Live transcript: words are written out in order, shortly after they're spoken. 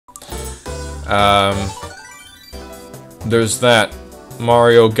There's that.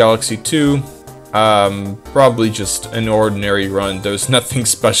 Mario Galaxy 2. Probably just an ordinary run. There's nothing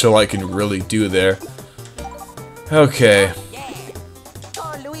special I can really do there. Okay.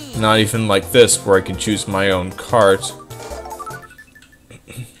 Not even like this, where I can choose my own cart.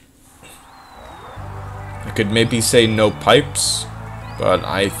 I could maybe say no pipes, but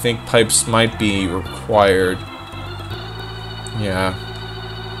I think pipes might be required. Yeah.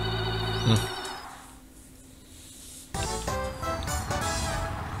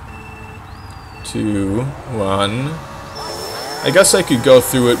 2, 1. I guess I could go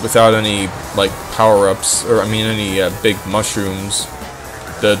through it without any, like, power-ups, or I mean any big mushrooms.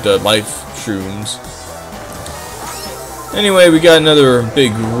 The life shrooms. Anyway, we got another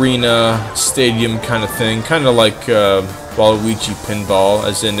big arena, stadium kind of thing. Kind of like Waluigi Pinball,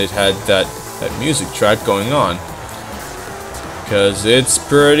 as in it had that music track going on. Because it's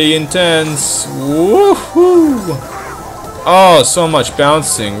pretty intense. Woohoo! Oh, so much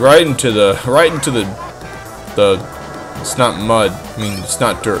bouncing right into the it's not mud. I mean, it's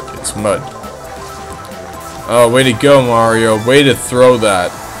not dirt. It's mud. Oh, way to go, Mario. Way to throw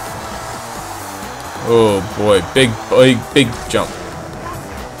that. Oh boy, big jump.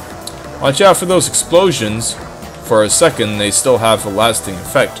 Watch out for those explosions. For a second, they still have a lasting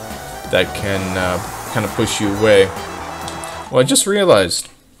effect that can kind of push you away. Well, I just realized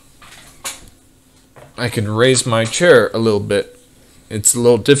I can raise my chair a little bit. It's a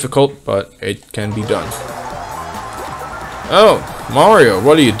little difficult, but it can be done. Oh, Mario,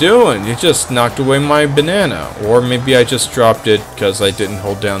 what are you doing? You just knocked away my banana. Or maybe I just dropped it because I didn't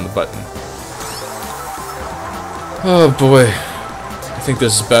hold down the button. Oh boy. I think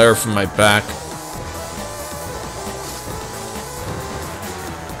this is better for my back.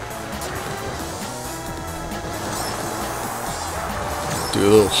 Do a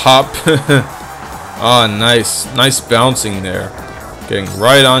little hop. Oh, nice. Nice bouncing there. Getting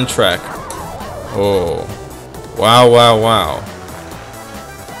right on track. Oh. Wow, wow, wow.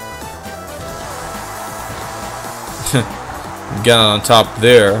 Got on top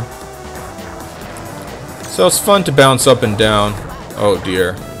there. So it's fun to bounce up and down. Oh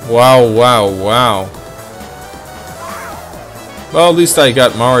dear. Wow, wow, wow. Well, at least I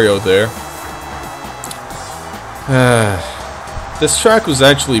got Mario there. This track was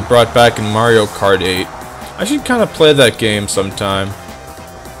actually brought back in Mario Kart 8. I should kind of play that game sometime.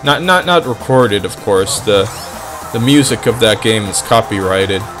 Not recorded, of course. The music of that game is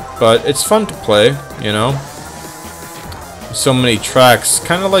copyrighted, but it's fun to play, you know. So many tracks,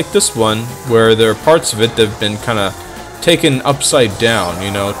 kind of like this one, where there are parts of it that have been kind of taken upside down,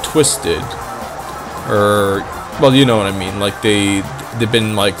 you know, twisted, or well, you know what I mean. Like they've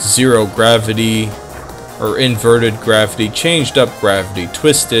been like zero gravity or inverted gravity, changed up gravity,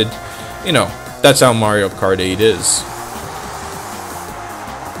 twisted. You know, that's how Mario Kart 8 is.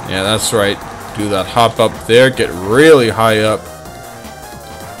 Yeah, that's right. Do that hop up there, get really high up,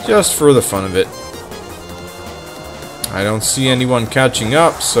 just for the fun of it. I don't see anyone catching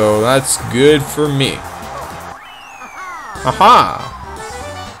up, so that's good for me. Aha!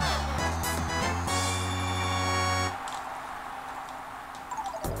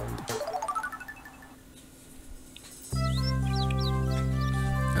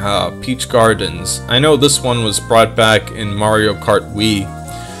 Peach Gardens. I know this one was brought back in Mario Kart Wii.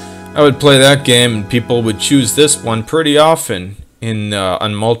 I would play that game and people would choose this one pretty often in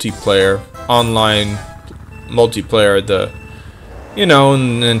on multiplayer, online multiplayer, you know,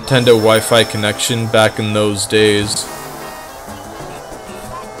 Nintendo Wi-Fi connection back in those days.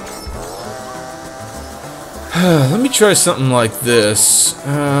 Let me try something like this.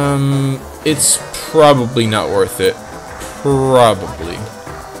 It's probably not worth it. Probably.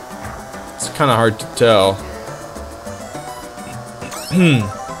 It's kind of hard to tell.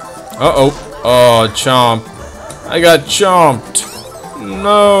 Uh-oh. Oh, chomp. I got chomped.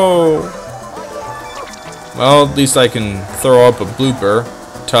 No. Well, at least I can throw up a blooper.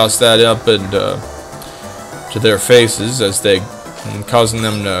 Toss that up and to their faces as causing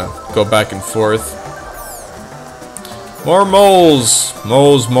them to go back and forth. More moles.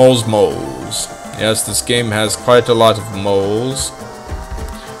 Moles, moles, moles. Yes, this game has quite a lot of moles.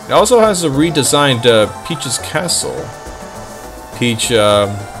 It also has a redesigned Peach's Castle. Peach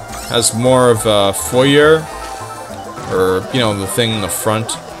has more of a foyer, or, you know, the thing in the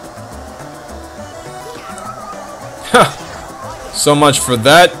front. Ha! So much for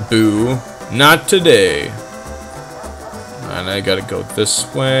that, boo. Not today. And I gotta go this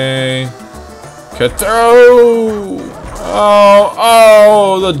way. Cut through!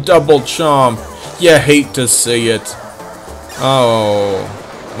 Oh, the double chomp. You hate to see it. Oh.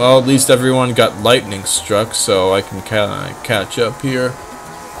 Well, at least everyone got lightning struck, so I can kind of catch up here.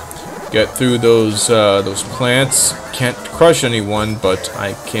 Get through those plants. Can't crush anyone, but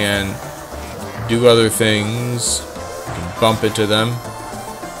I can do other things. I can bump into them.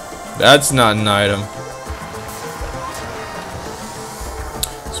 That's not an item.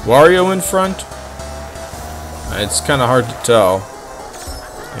 Is Wario in front? It's kind of hard to tell.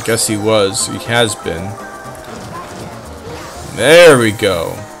 I guess he was. He has been. There we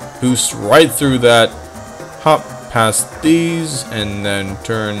go. Boost right through that. Hop past these and then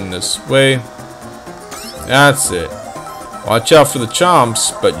turn this way. That's it. Watch out for the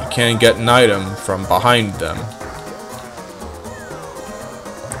chomps, but you can get an item from behind them.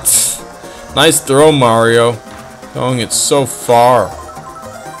 Nice throw, Mario. Throwing it so far.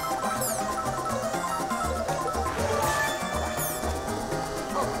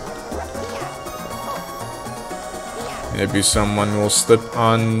 Maybe someone will slip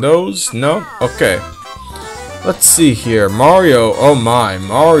on those? No? Okay. Let's see here. Mario, oh my,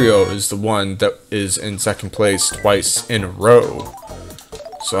 Mario is the one that is in second place twice in a row.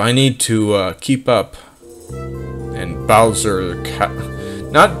 So I need to keep up. And Bowser,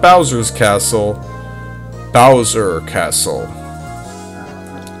 not Bowser's Castle, Bowser Castle.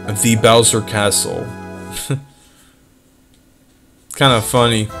 The Bowser Castle. It's kind of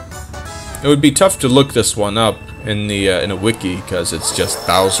funny. It would be tough to look this one up in the in a wiki because it's just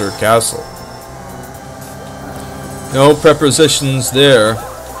Bowser Castle. No prepositions there.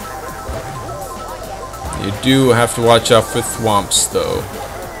 You do have to watch out for thwomps though.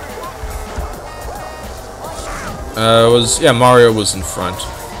 Yeah, Mario was in front.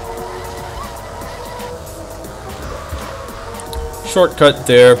 Shortcut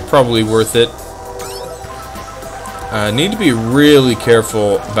there, probably worth it. Need to be really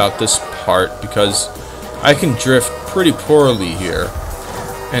careful about this part because I can drift pretty poorly here.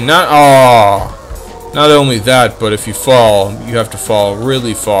 And not only that, but if you fall, you have to fall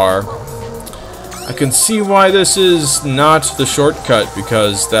really far. I can see why this is not the shortcut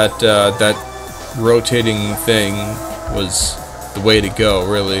because that rotating thing was the way to go,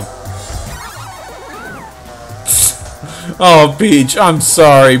 really. Oh, Peach, I'm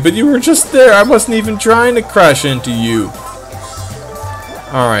sorry, but you were just there. I wasn't even trying to crash into you.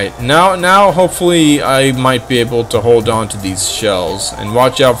 Alright, now hopefully I might be able to hold on to these shells and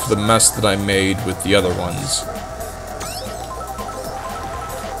watch out for the mess that I made with the other ones.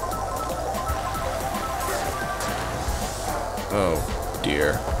 Oh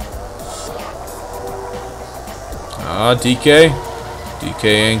dear. Ah, DK? DK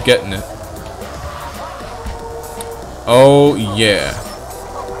ain't getting it. Oh yeah.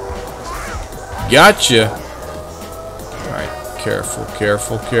 Gotcha! Careful,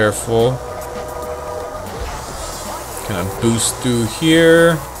 careful, careful. Can I boost through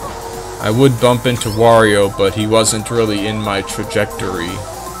here? I would bump into Wario, but he wasn't really in my trajectory.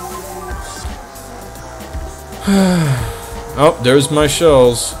 Oh, there's my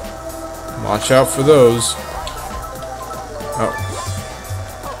shells. Watch out for those. Oh.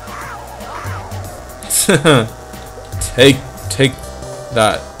 Take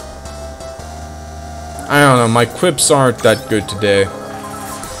that. I don't know, my quips aren't that good today.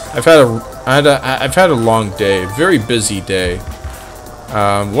 I've had a long day, very busy day.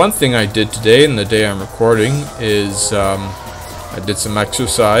 One thing I did today, and the day I'm recording, is I did some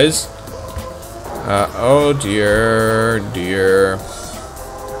exercise. Oh dear, dear.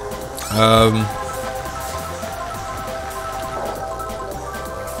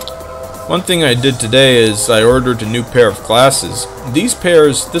 One thing I did today is I ordered a new pair of glasses. This pair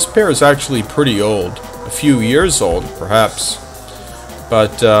is actually pretty old. A few years old, perhaps.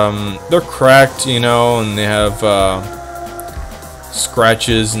 But they're cracked, you know, and they have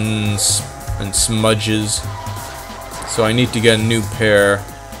scratches and smudges. So I need to get a new pair.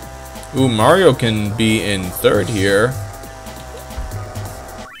 Ooh, Mario can be in third here.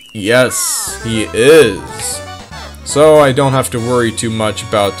 Yes, he is. So I don't have to worry too much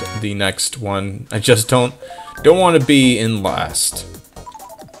about the next one. I just don't want to be in last.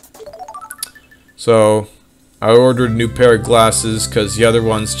 So I ordered a new pair of glasses because the other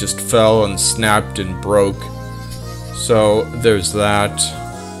ones just fell and snapped and broke. So there's that.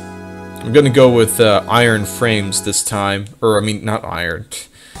 I'm gonna go with iron frames this time, or I mean not iron,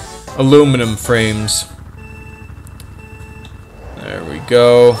 aluminum frames. There we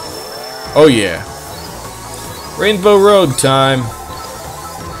go. Oh yeah. Rainbow Road time.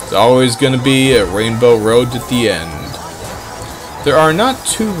 It's always gonna be a Rainbow Road at the end. There are not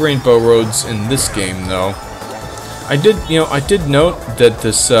two Rainbow Roads in this game though. I did note that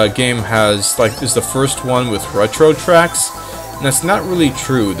this game is the first one with retro tracks, And that's not really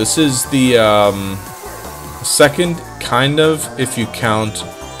true. This is the second, kind of, if you count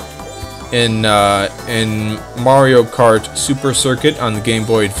in Mario Kart Super Circuit on the Game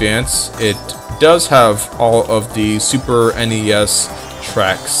Boy Advance. It does have all of the Super NES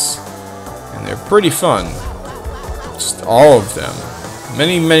tracks, and they're pretty fun. Just all of them.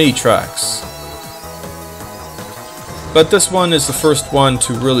 Many tracks. But this one is the first one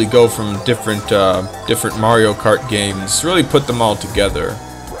to really go from different Mario Kart games, really put them all together.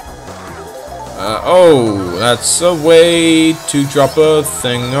 Oh, that's a way to drop a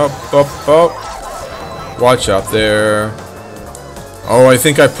thing up. Watch out there. Oh, I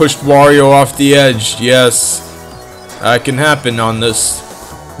think I pushed Wario off the edge. Yes, that can happen on this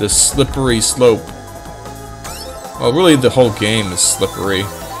slippery slope. Well, really, the whole game is slippery.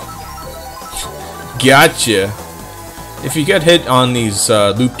 Gotcha. If you get hit on these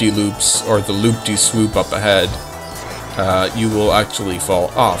loop-de-loops or the loop-de-swoop up ahead, you will actually fall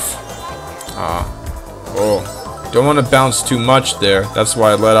off. Oh, don't want to bounce too much there. That's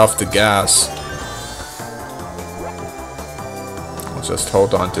why I let off the gas. I'll just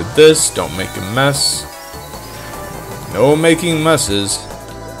hold on to this. Don't make a mess. No making messes.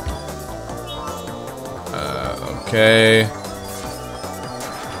 Okay.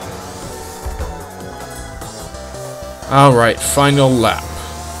 Alright, final lap.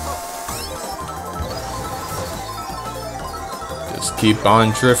 Just keep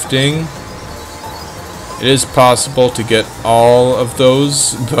on drifting. It is possible to get all of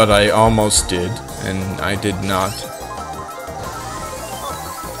those, but I almost did, and I did not.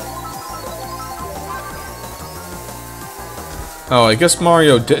 Oh, I guess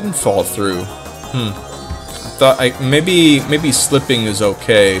Mario didn't fall through. I thought maybe slipping is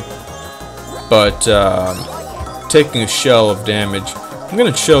okay, but taking a shell of damage. I'm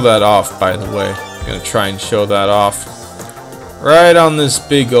gonna show that off, by the way. I'm gonna try and show that off right on this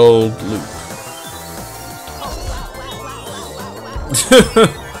big old loop.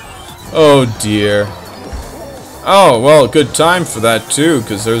 Oh dear. Oh, well, good time for that too,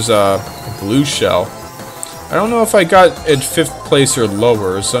 because there's a blue shell. I don't know if I got at 5th place or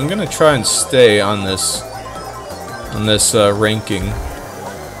lower, so I'm gonna try and stay on this ranking.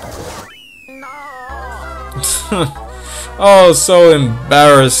 Oh, so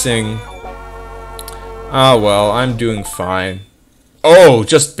embarrassing. Ah, well, I'm doing fine. Oh,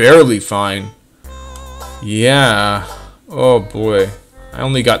 just barely fine. Yeah. Oh boy. I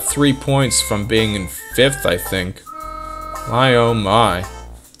only got 3 points from being in 5th, I think. My oh my.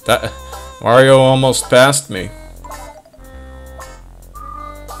 That Mario almost passed me.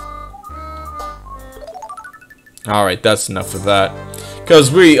 Alright, that's enough of that.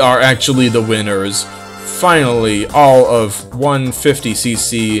 Because we are actually the winners. Finally, all of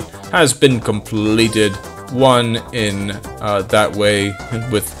 150cc has been completed. Won in that way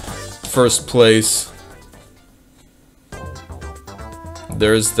with 1st place.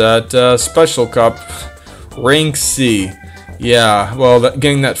 There's that special cup, rank C. Yeah, well,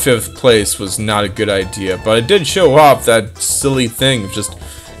 getting that 5th place was not a good idea, but it did show off that silly thing of just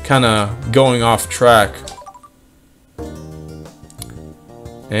kind of going off track.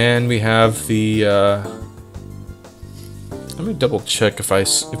 And we have the. Let me double check if I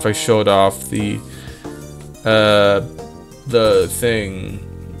showed off the thing,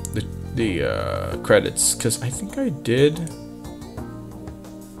 the credits, because I think I did.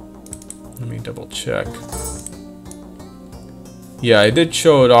 Let me double check. Yeah, I did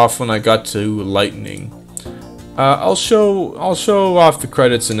show it off when I got to lightning. I'll show off the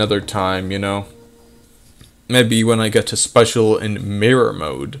credits another time, you know. Maybe when I get to special in mirror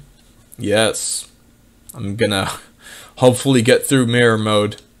mode. Yes, I'm gonna hopefully get through mirror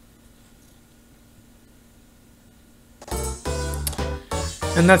mode.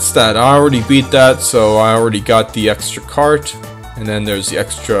 And that's that. I already beat that, so I already got the extra cart. And then there's the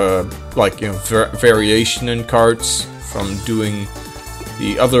extra, like, you know, variation in carts from doing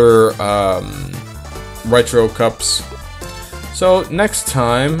the other retro cups. So next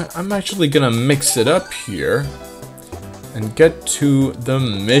time, I'm actually gonna mix it up here and get to the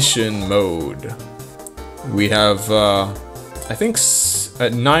mission mode. We have, I think,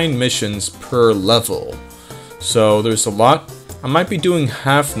 9 missions per level. So there's a lot. I might be doing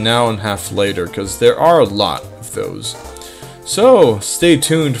half now and half later, because there are a lot of those. So stay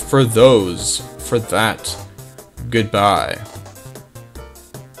tuned for those, for that. Goodbye.